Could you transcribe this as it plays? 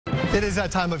It is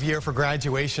that time of year for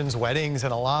graduations, weddings,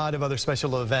 and a lot of other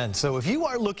special events. So if you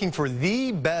are looking for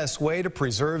the best way to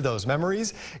preserve those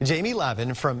memories, Jamie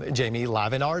Lavin from Jamie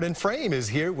Lavin Art and Frame is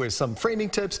here with some framing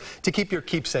tips to keep your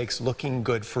keepsakes looking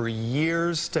good for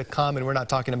years to come. And we're not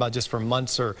talking about just for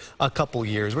months or a couple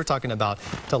years. We're talking about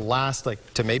to last,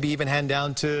 like to maybe even hand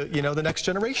down to, the next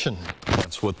generation.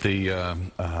 That's what the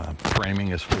framing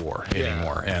is for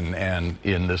anymore. And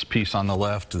in this piece on the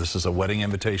left, this is a wedding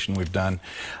invitation we've done.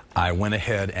 I went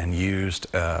ahead and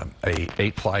used a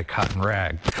 8-ply cotton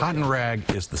rag. Cotton rag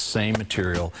is the same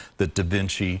material that Da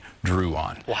Vinci drew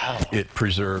on. Wow. It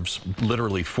preserves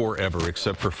literally forever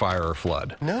except for fire or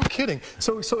flood. No kidding.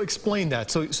 So explain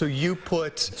that. So you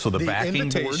put the backing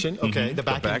invitation, board, okay, the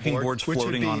backing board's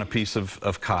floating on a piece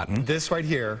of cotton. This right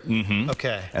here.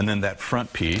 Okay. And then that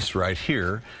front piece right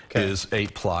here is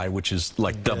 8-ply, which is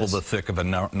like double the thick of a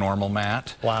normal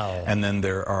mat. Wow. And then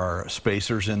there are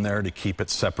spacers in there to keep it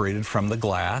separated from the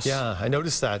glass. Yeah, I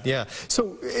noticed that, yeah.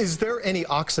 So is there any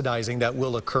oxidizing that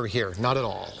will occur here? Not at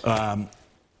all?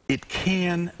 It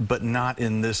can, but not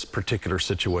in this particular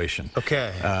situation.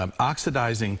 Okay.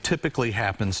 Oxidizing typically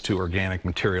happens to organic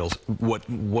materials. What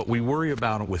we worry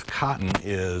about with cotton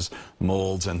is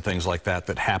molds and things like that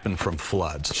happen from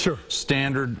floods. Sure.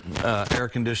 Standard air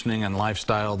conditioning and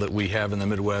lifestyle that we have in the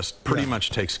Midwest pretty much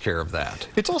takes care of that.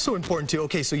 It's also important too,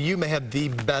 okay, so you may have the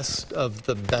best of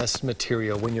the best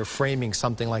material when you're framing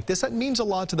something like this. That means a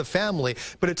lot to the family,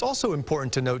 but it's also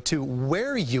important to note too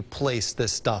where you place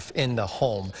this stuff in the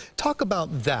home. Talk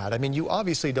about that. I mean, you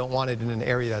obviously don't want it in an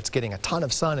area that's getting a ton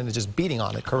of sun and it's just beating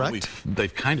on it, correct?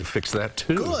 They've kind of fixed that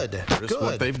too. Good, good.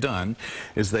 What they've done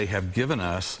is they have given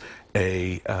us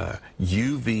a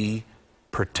UV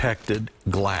protected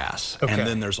glass. Okay. And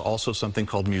then there's also something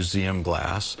called museum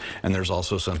glass, and there's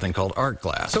also something called art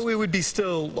glass. So it would be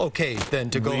still okay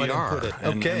then to go ahead and put it.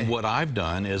 Okay. And what I've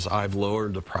done is I've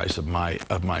lowered the price of my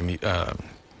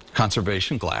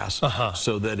conservation glass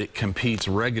so that it competes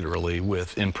regularly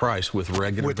in price with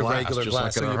regular glass. Regular glass,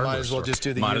 like so you might as well just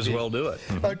do the Might UV. as well do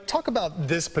it. Talk about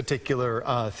this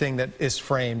particular thing that is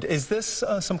framed. Is this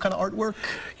some kind of artwork?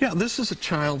 Yeah, this is a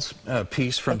child's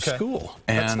piece from school.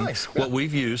 And that's nice. What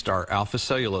we've used are alpha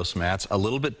cellulose mats, a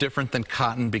little bit different than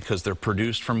cotton because they're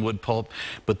produced from wood pulp,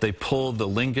 but they pull the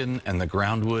lignin and the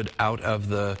groundwood out of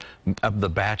the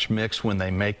batch mix when they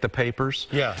make the papers.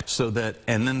 Yeah. So that,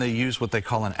 and then they use what they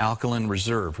call an alkaline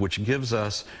reserve, which gives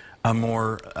us a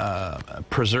more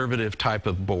preservative type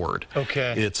of board.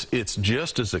 Okay. It's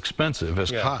just as expensive as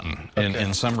cotton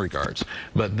in some regards,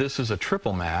 but this is a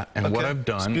triple mat, and what I've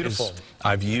done is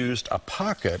I've used a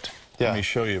pocket. Let me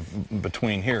show you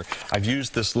between here. I've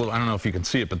used this little, I don't know if you can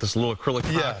see it, but this little acrylic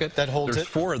pocket. That holds There's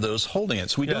 4 of those holding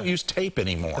it, so we don't use tape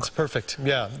anymore. That's perfect.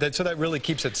 Yeah, so that really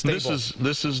keeps it stable.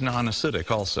 This is non-acidic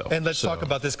also. And let's talk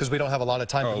about this because we don't have a lot of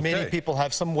time. But many people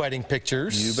have some wedding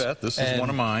pictures. You bet. This is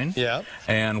one of mine. Yeah.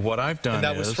 And what I've done is... And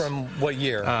that was from what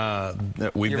year?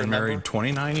 We've been married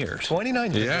 29 years.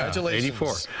 29 years. Yeah, Congratulations.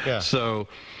 84. Yeah. So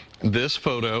this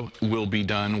photo will be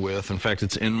done with, in fact,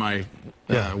 it's in my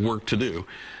work to do.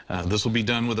 This will be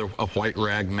done with a white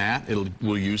rag mat.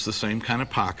 We'll use the same kind of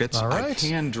pockets. All right. I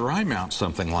can dry mount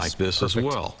something like this as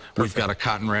well. We've got a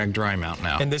cotton rag dry mount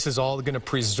now. And this is all going to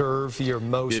preserve your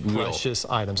most precious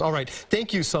items. All right.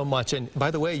 Thank you so much. And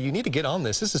by the way, you need to get on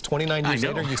this. This is 29 years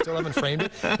later and you still haven't framed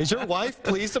it. Is your wife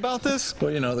pleased about this?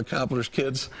 Well, the cobbler's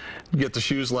kids get the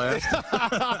shoes last.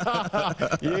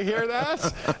 You hear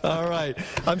that? All right.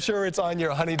 I'm sure it's on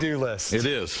your honey-do list. It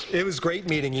is. It was great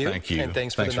meeting you. Thank you. And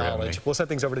thanks for the knowledge. We'll send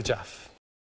things over to Jeff.